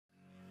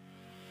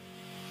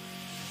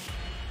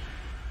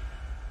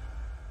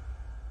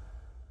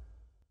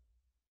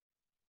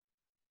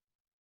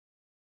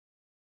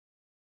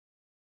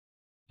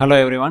Hello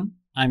everyone,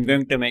 I am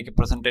going to make a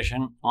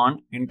presentation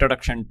on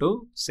Introduction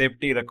to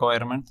Safety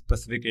Requirement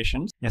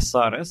Specifications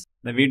SRS.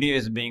 The video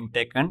is being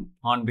taken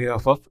on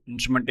behalf of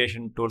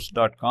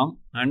InstrumentationTools.com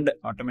and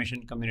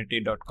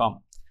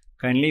AutomationCommunity.com.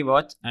 Kindly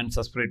watch and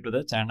subscribe to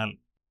the channel.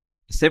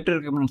 Safety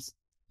Requirements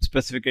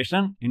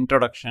Specification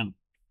Introduction.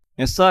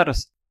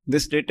 SRS.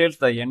 This details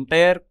the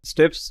entire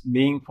steps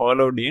being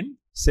followed in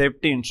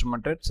Safety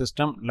Instrumented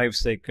System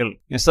Lifecycle.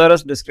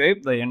 SRS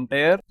describes the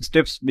entire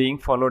steps being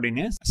followed in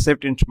a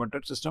Safety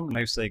Instrumented System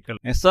Lifecycle.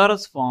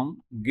 SRS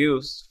form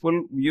gives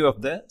full view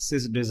of the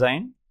SIS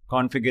design,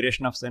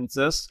 configuration of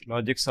sensors,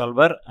 logic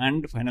solver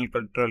and final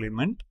control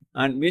element,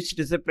 and which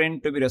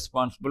discipline to be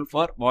responsible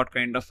for what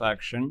kind of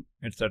action,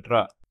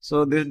 etc.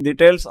 So this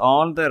details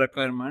all the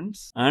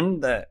requirements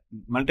and the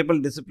multiple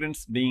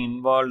disciplines being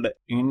involved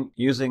in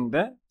using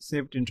the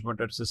safety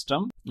instrumented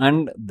system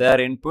and their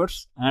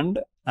inputs and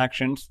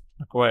actions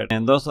required.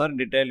 And those are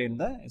detailed in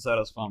the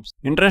SRS forms.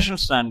 International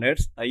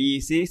standards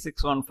IEC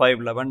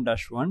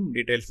 61511-1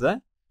 details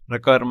the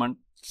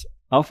requirements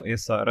of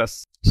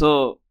SRS.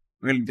 So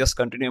we'll just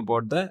continue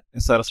about the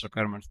SRS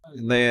requirements.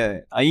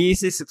 The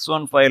IEC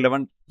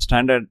 61511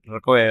 standard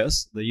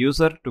requires the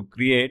user to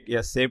create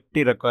a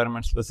safety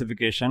requirement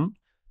specification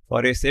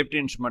for a safety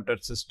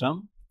instrumented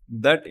system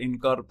that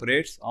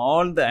incorporates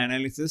all the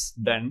analysis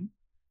done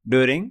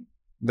during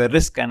the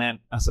risk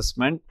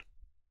assessment,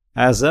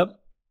 HAZAP,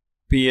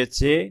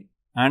 PHA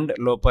and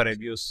LOPA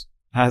reviews.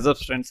 HAZAP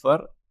stands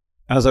for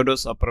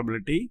hazardous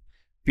operability,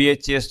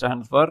 PHA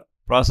stands for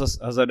process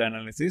hazard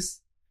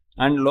analysis,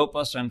 and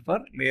LOPA stands for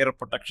layer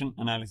protection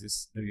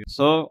analysis review.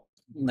 So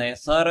the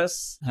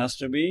SRS has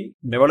to be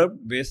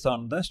developed based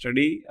on the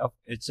study of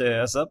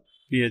HAZAP,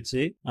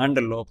 PHA and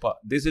LOPA.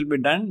 This will be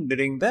done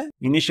during the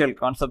initial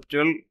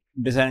conceptual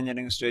design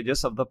engineering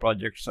stages of the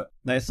projects.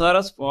 The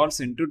SRS falls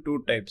into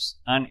two types.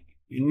 An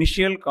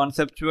initial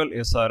conceptual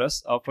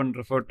SRS, often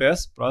referred to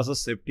as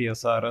process safety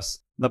SRS.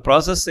 The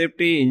process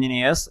safety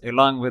engineers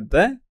along with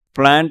the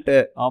plant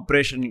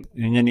operation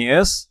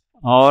engineers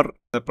or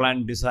the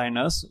plant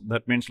designers,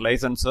 that means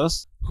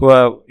licensors who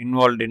are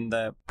involved in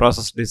the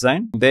process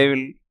design, they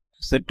will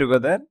sit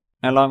together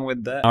along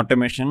with the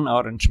automation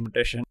or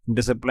instrumentation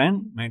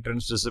discipline,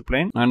 maintenance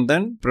discipline, and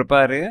then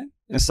prepare a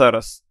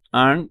SRS.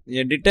 And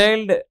a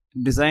detailed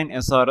design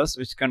SRS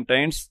which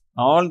contains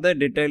all the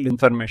detailed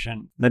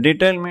information. The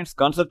detail means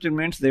conceptual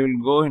means they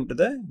will go into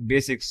the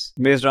basics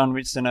based on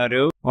which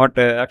scenario, what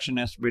action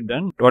has to be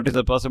done, what is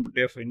the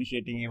possibility of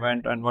initiating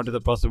event, and what is the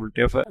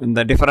possibility of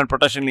the different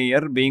protection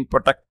layer being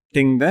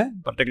protecting the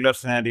particular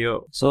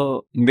scenario.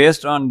 So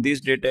based on these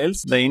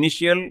details, the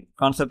initial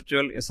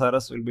conceptual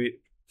SRS will be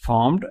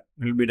formed,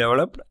 will be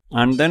developed,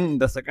 and then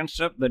the second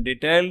step, the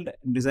detailed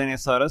design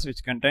SRS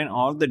which contain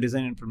all the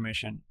design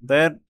information.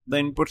 There the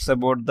inputs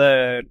about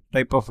the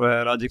type of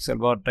logic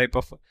solver, type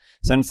of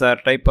sensor,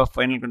 type of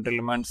final control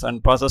elements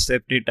and process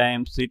safety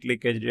time, heat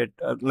leakage rate,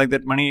 like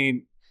that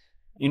many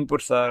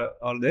inputs are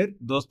all there.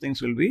 Those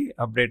things will be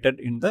updated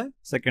in the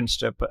second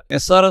step.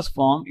 SRS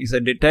form is a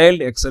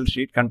detailed Excel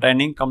sheet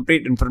containing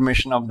complete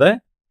information of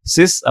the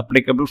SIS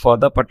applicable for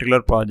the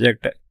particular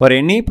project. For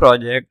any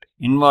project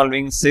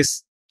involving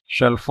SIS,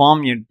 shall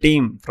form a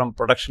team from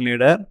production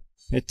leader,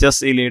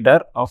 HSE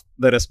leader of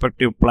the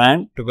respective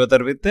plant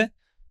together with the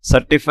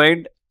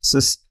certified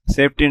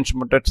safety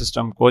instrumented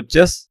system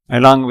coaches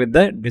along with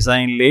the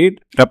design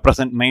lead,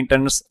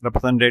 maintenance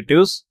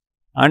representatives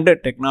and a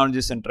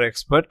technology center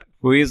expert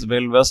who is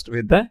well versed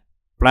with the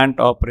plant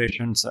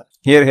operations.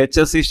 Here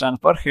HSE stands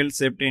for health,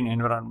 safety and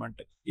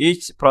environment.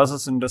 Each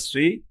process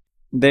industry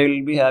they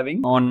will be having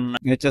on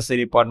HSE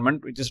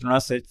department which is known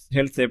as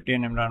health, safety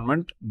and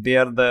environment. They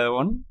are the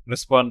one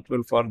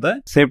responsible for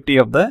the safety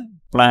of the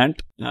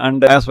plant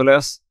and as well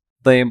as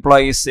the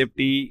employees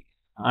safety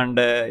and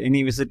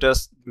any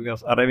visitors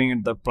because arriving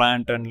at the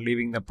plant and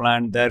leaving the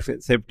plant, their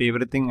safety,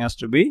 everything has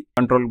to be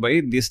controlled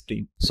by this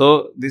team.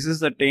 So this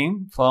is the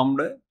team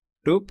formed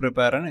to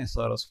prepare an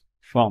SRS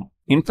form.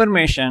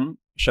 Information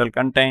shall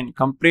contain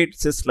complete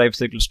SIS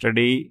lifecycle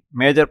study,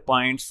 major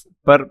points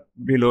per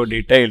below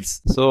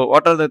details. So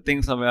what are the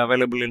things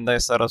available in the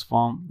SRS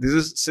form? This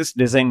is SIS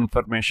design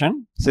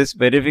information, SIS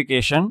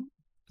verification,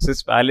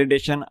 SIS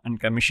validation and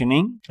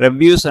commissioning,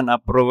 reviews and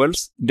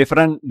approvals.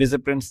 Different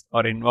disciplines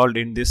are involved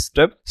in this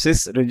step.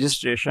 SIS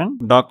registration,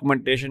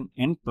 documentation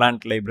in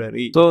plant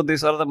library. So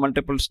these are the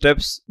multiple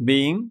steps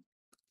being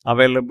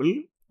available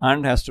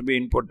and has to be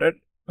inputted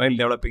while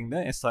developing the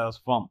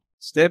SRS form.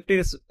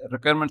 Safety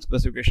requirement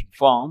specification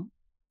form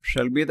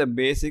shall be the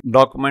basic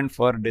document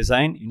for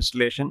design,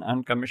 installation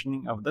and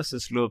commissioning of the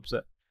SIS loops.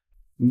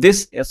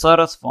 This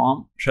SRS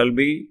form shall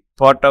be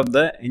part of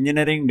the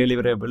engineering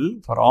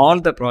deliverable for all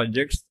the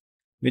projects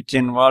which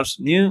involves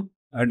new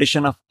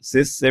addition of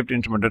SIS safety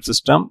instrumented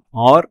system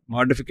or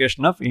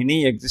modification of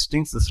any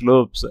existing SIS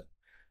loops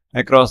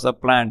across the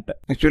plant.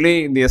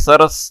 Actually, the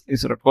SRS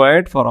is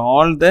required for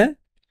all the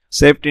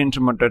safety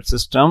instrumented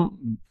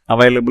system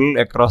available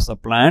across the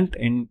plant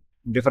in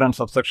different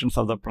subsections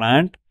of the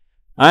plant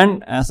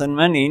and as and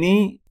when any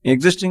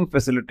existing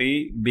facility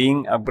being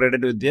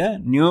upgraded with a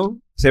new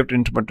safety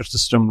interpreter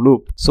system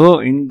loop. So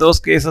in those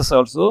cases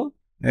also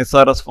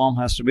SRS form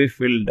has to be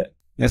filled.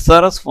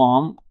 SRS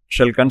form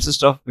shall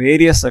consist of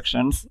various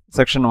sections,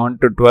 section 1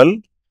 to 12,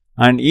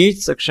 and each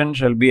section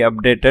shall be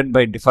updated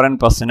by different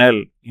personnel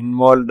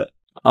involved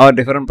or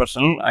different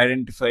personnel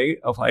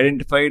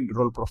identified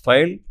role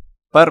profile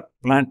per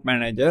plant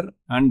manager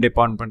and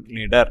department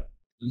leader.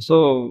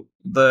 So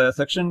the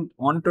section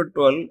 1 to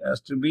 12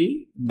 has to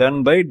be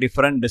done by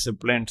different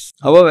disciplines.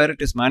 However,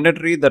 it is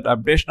mandatory that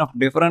updation of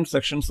different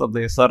sections of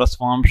the SRS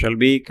form shall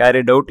be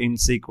carried out in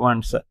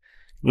sequence.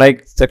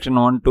 Like section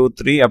 1, 2,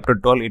 3 up to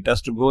 12, it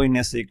has to go in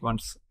a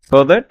sequence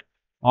so that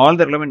all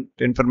the relevant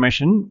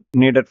information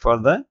needed for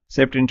the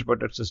safety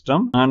interpreter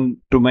system and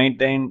to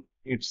maintain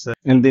its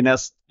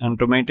healthiness and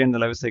to maintain the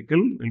life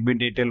cycle will be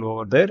detailed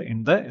over there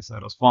in the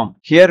SRS form.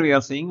 Here we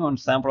are seeing one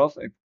sample of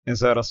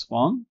SRS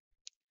form.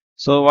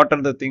 So what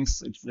are the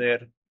things it's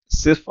there?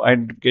 SIF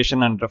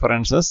identification and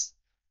references,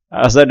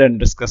 hazard and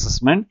risk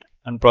assessment,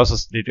 and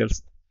process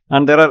details.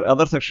 And there are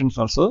other sections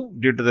also.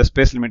 Due to the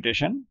space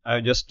limitation,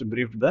 I just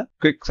briefed the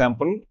quick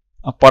sample,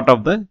 a part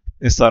of the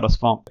SRS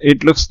form.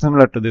 It looks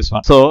similar to this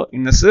one. So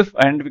in the SIF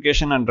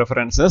identification and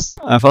references,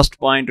 first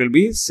point will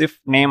be SIF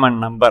name and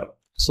number.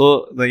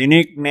 So the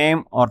unique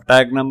name or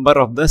tag number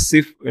of the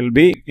SIF will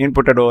be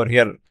inputted over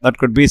here. That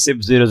could be SIF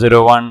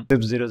 001,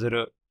 SIF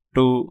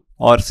 002,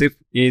 or SIF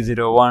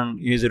A01,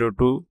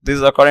 A02. This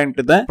is according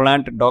to the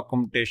plant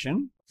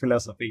documentation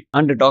philosophy.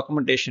 And the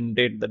documentation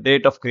date, the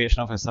date of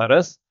creation of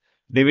SRS.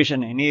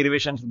 Revision, any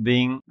revisions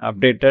being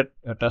updated,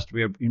 that has to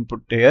be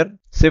input here.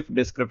 SIF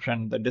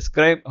description, the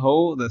describe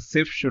how the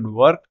SIF should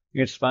work,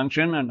 its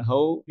function, and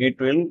how it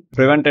will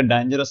prevent a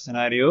dangerous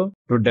scenario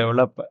to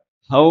develop.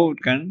 How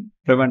it can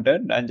prevent a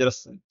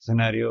dangerous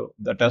scenario,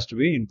 that has to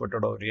be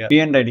inputted over here.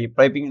 P&ID,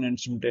 piping and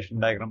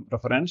instrumentation diagram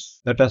reference,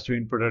 that has to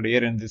be inputted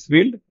here in this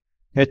field.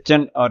 H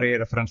and RA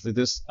reference, this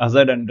is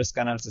hazard and risk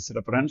analysis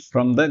reference.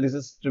 From the, this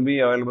is to be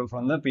available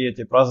from the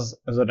PHA process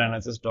hazard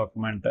analysis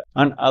document.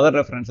 And other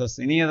references,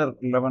 any other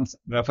relevant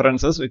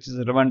references which is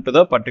relevant to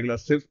the particular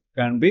SIF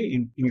can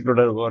be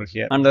included over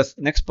here. And the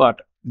next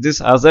part, this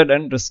hazard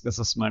and risk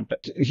assessment.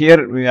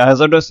 Here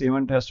hazardous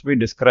event has to be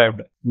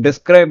described.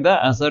 Describe the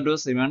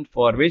hazardous event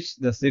for which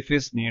the SIF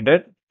is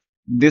needed.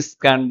 This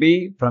can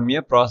be from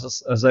a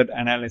process hazard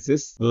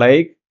analysis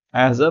like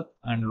ASAP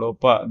and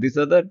LOPA. These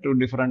are the two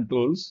different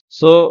tools.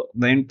 So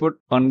the input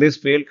on this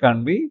field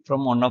can be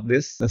from one of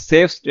this, the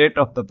safe state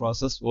of the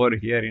process over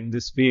here in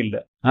this field.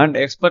 And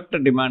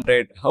expected demand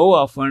rate, how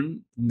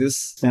often this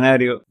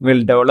scenario will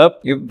develop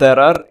if there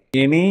are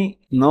any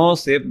no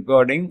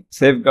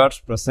safeguards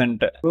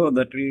present. So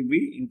that will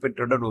be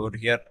inputted over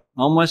here.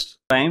 How much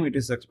time it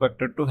is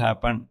expected to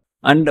happen.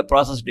 And the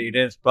process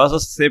details,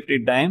 process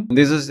safety time.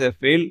 This is a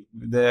field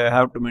they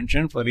have to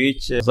mention for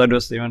each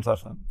hazardous events or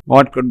something.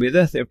 What could be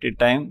the safety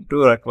time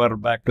to recover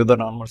back to the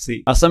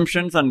normalcy?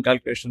 Assumptions and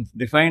calculations,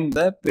 define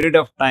the period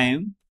of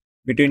time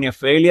between a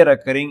failure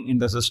occurring in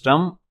the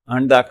system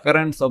and the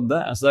occurrence of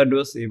the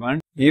hazardous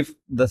event if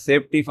the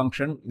safety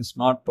function is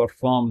not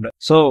performed.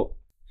 So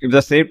if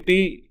the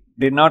safety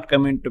did not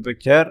come into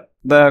picture,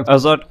 the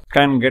hazard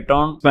can get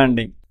on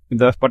expanding. If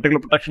the particular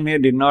protection here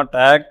did not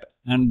act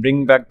and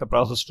bring back the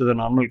process to the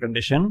normal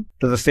condition,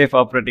 to the safe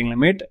operating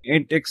limit,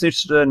 it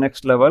exits to the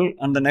next level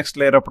and the next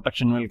layer of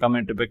protection will come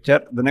into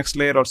picture. The next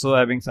layer also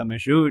having some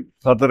issue, it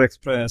further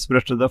express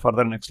to the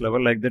further next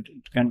level, like that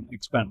it can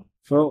expand.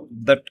 So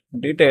that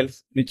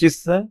details, which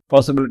is the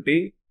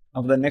possibility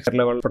of the next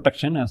level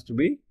protection, has to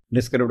be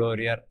described over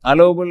here.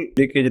 Allowable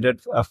leakage rate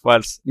of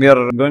valves. We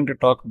are going to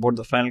talk about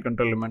the final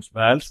control limits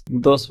valves.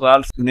 Those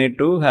valves need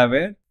to have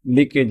a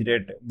leakage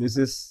rate. This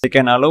is, they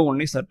can allow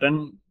only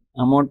certain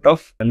amount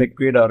of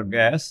liquid or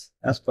gas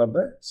as per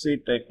the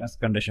seat tightness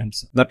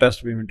conditions. That has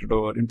to be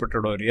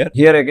inputted over here.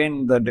 Here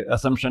again, the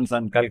assumptions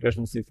and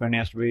calculations, if any,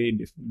 has to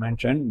be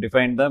mentioned.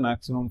 Define the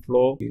maximum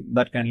flow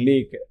that can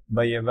leak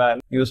by a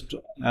valve used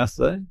as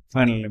the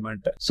final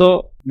limit.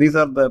 So these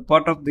are the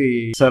part of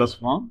the SRS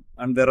form,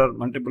 and there are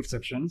multiple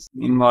sections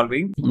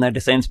involving the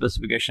design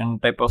specification,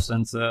 type of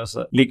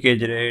sensors,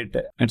 leakage rate,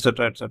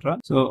 etc., etc.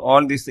 So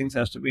all these things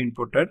has to be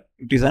inputted.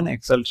 It is an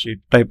Excel sheet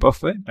type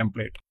of a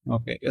template.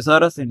 Okay,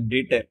 SRS in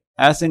detail.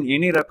 As in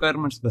any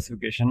requirement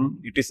specification,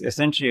 it is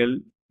essential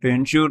to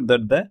ensure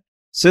that the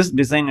SIS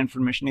design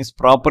information is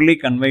properly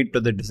conveyed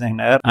to the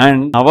designer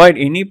and avoid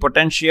any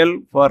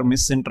potential for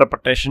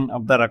misinterpretation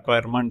of the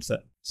requirements.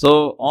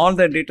 So all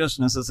the details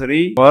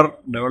necessary for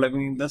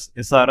developing this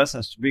SRS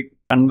has to be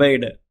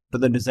conveyed to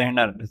the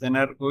designer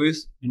who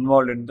is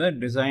involved in the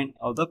design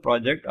of the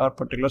project or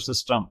particular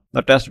system.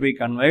 That has to be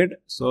conveyed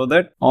so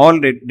that all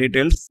the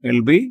details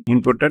will be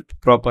inputted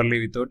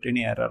properly without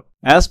any error.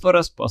 As far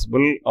as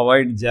possible,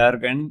 avoid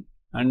jargon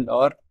and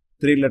or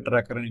three-letter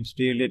acronyms.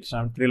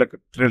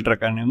 Three-letter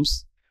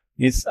acronyms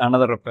is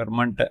another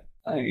requirement.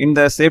 In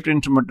the safety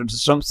instrumented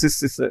system,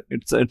 SIS is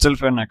it's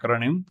itself an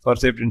acronym for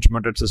safety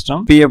instrumented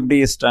system.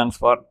 PFD stands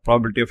for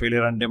probability of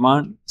failure and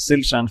demand.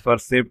 SIL stands for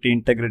safety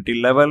integrity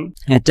level.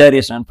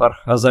 HRE stands for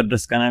hazard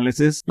risk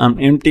analysis.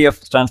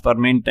 MTF stands for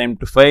mean time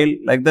to fail.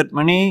 Like that,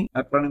 many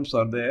acronyms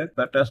are there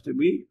that has to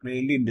be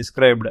clearly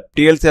described.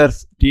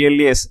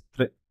 TLES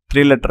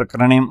 3-letter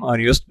acronym are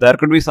used. There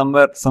could be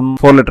somewhere some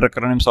 4-letter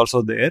acronyms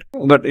also there,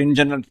 but in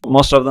general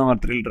most of them are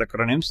 3-letter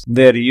acronyms.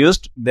 They are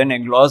used. Then a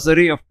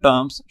glossary of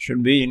terms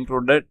should be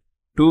included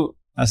to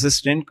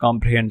assist in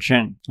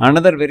comprehension.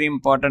 Another very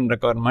important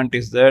requirement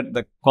is that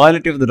the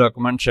quality of the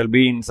document shall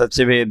be in such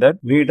a way that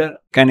reader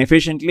can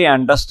efficiently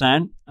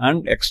understand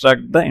and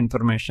extract the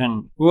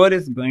information. Whoever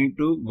is going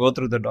to go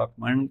through the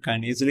document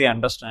can easily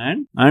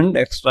understand and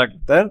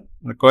extract the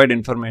required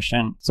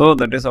information. So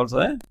that is also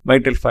a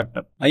vital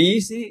factor.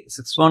 IEC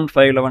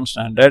 61511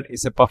 standard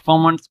is a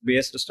performance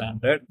based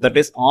standard that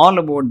is all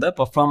about the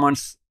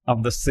performance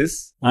of the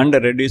SIS and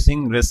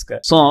reducing risk.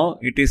 So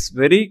it is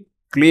very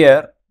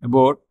clear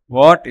about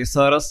what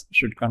SRS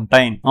should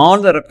contain. All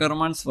the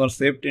requirements for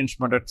safety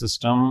instrumented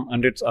system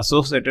and its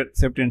associated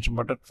safety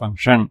instrumented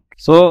function.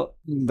 So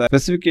the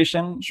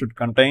specification should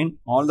contain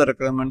all the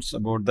requirements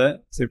about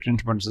the safety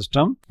instrumented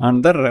system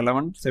and the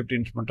relevant safety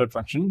instrumented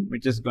function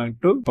which is going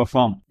to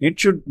perform. It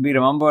should be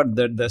remembered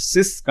that the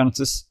SIS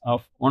consists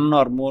of one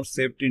or more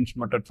safety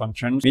instrumented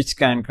functions which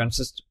can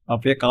consist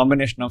of a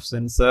combination of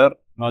sensor,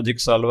 logic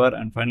solver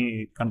and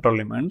final control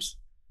elements,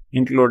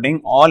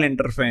 including all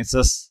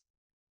interfaces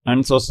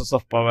and sources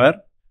of power.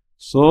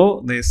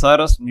 So the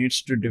SRS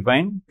needs to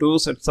define 2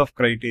 sets of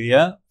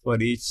criteria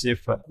for each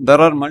shift.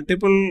 There are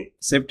multiple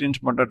safety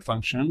instrumented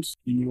functions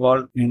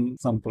involved in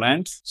some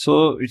plants,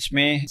 so which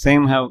may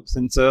same have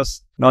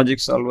sensors, logic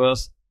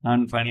solvers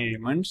and final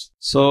elements.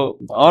 So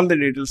all the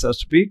details has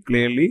to be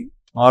clearly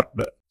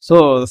marked.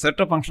 So the set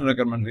of functional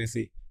requirements we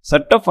see.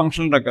 Set of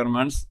functional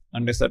requirements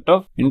and a set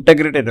of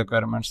integrity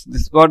requirements.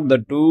 This is what the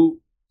 2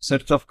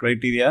 sets of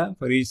criteria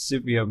for each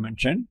shift we have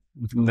mentioned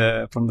from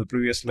the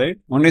previous slide.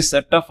 One is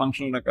set of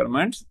functional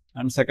requirements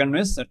and second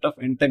is set of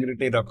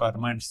integrity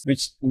requirements,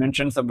 which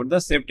mentions about the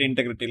safety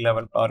integrity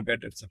level,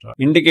 target, etc.,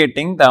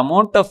 indicating the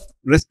amount of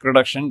risk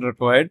reduction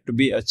required to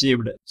be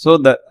achieved.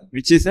 So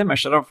which is a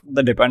measure of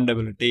the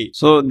dependability.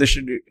 So this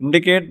should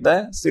indicate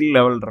the SIL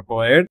level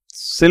required.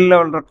 SIL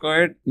level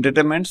required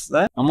determines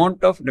the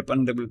amount of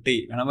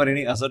dependability whenever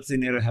any hazard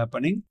scenario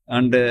happening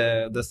and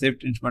the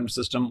safety instrument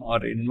system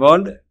are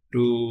involved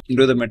to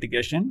do the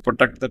mitigation,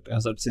 protect that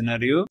hazard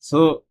scenario.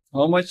 So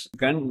how much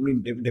can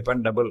be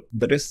dependable?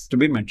 That is to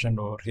be mentioned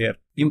over here.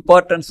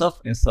 Importance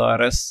of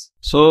SRS.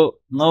 So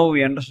now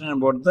we understand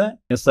about the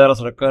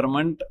SRS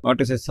requirement, what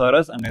is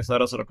SRS and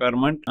SRS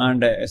requirement,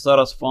 and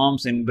SRS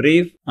forms in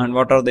brief, and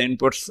what are the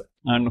inputs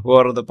and who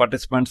are the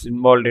participants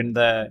involved in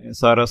the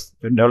SRS,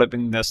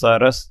 developing the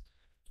SRS,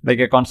 like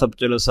a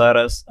conceptual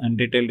SRS and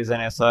detailed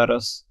design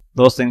SRS.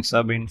 Those things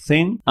have been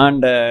seen,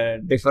 and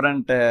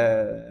different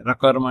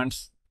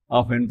requirements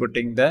of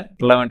inputting the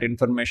relevant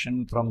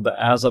information from the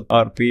ASAP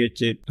or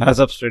PHA,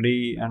 ASAP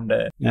study and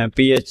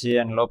PHA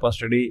and LOPA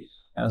study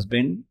has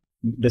been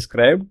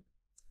described.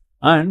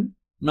 And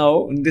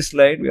now in this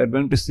slide we are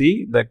going to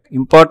see the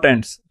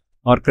importance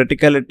or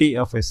criticality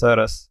of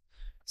SRS.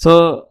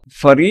 So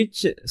for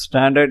each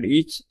standard,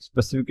 each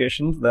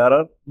specifications, there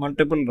are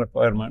multiple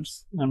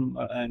requirements and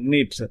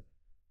needs.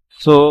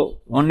 So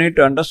one need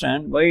to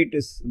understand why it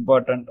is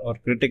important or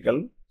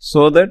critical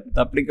so that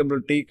the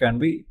applicability can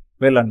be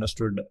well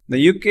understood.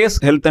 The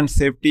UK's Health and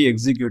Safety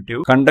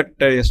Executive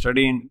conducted a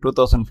study in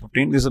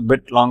 2015. This is a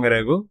bit longer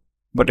ago,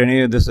 but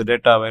anyway, this is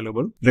data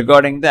available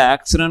regarding the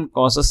accident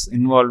causes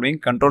involving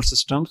control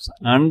systems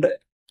and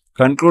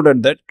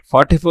concluded that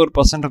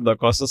 44% of the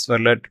causes were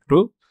related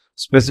to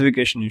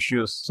specification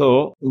issues.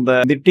 So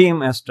the team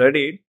has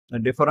studied the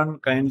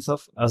different kinds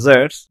of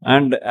hazards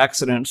and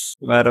accidents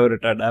wherever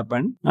it had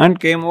happened and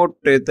came out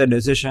with a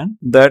decision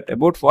that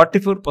about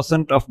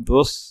 44% of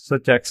those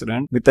such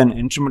accidents with an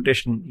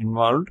instrumentation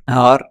involved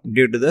are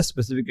due to the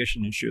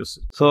specification issues.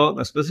 So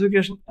the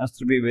specification has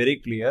to be very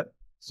clear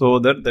so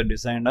that the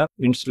designer,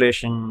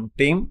 installation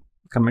team,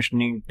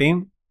 commissioning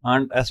team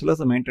and as well as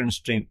the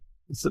maintenance team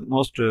is the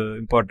most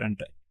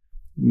important.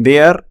 They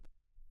are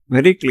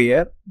very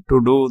clear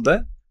to do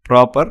the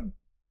proper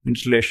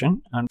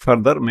installation and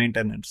further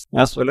maintenance,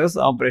 as well as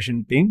the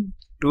operation team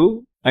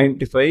to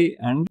identify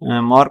and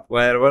mark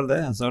wherever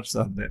the hazards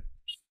are there.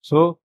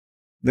 So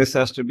this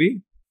has to be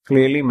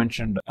clearly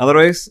mentioned.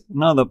 Otherwise,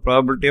 the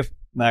probability of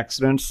the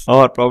accidents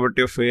or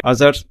probability of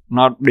hazards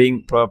not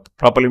being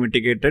properly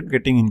mitigated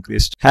getting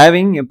increased.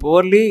 Having a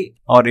poorly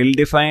or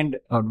ill-defined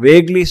or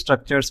vaguely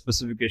structured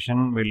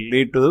specification will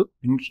lead to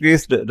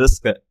increased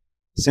risk,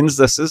 since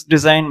the SIS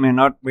design may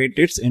not meet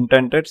its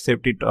intended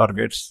safety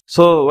targets.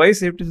 So why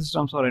safety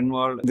systems are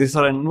involved? These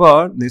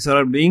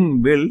are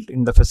being built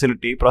in the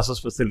facility, process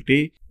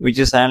facility, which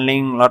is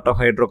handling a lot of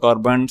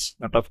hydrocarbons,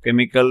 lot of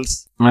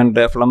chemicals and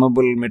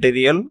flammable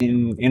material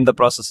in the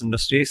process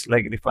industries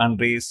like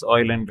refineries,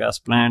 oil and gas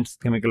plants,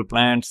 chemical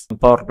plants,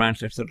 power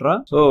plants,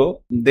 etc.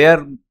 So they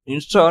are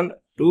installed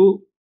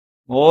to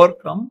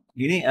overcome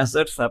any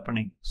hazards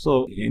happening.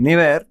 So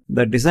anywhere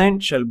the design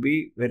shall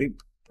be very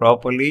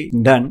properly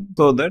done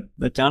so that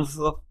the chances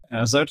of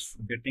hazards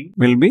getting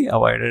will be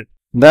avoided.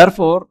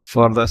 Therefore,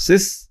 for the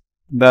SIS,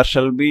 there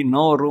shall be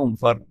no room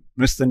for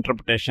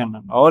misinterpretation,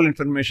 and all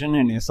information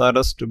in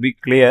SRS to be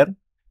clear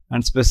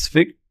and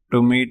specific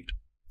to meet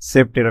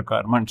safety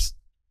requirements.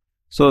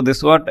 So this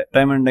is what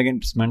time and again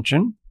is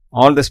mentioned.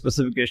 All the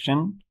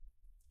specification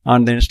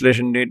on the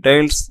installation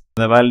details,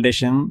 the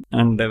validation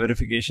and the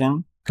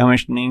verification,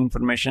 commissioning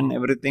information,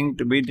 everything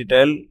to be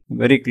detailed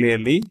very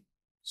clearly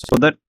so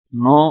that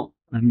no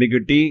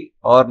ambiguity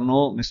or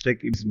no mistake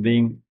is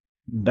being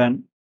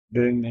done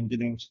during the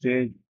engineering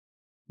stage,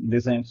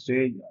 design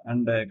stage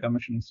and the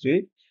commissioning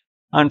stage,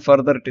 and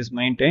further it is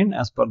maintained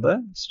as per the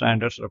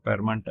standards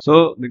requirement.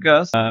 So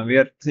because we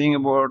are seeing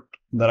about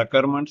the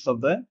requirements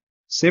of the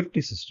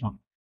safety system,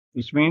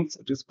 which means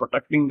it is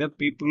protecting the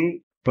people,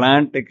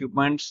 plant,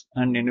 equipments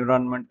and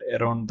environment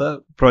around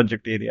the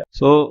project area.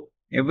 So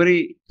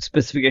every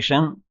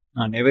specification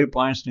and every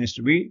point needs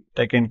to be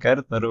taken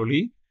care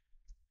thoroughly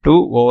to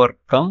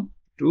overcome,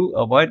 to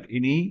avoid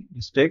any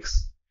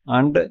mistakes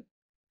and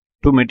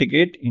to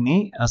mitigate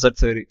any hazard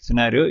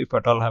scenario if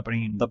at all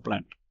happening in the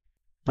plant.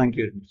 Thank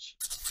you very much.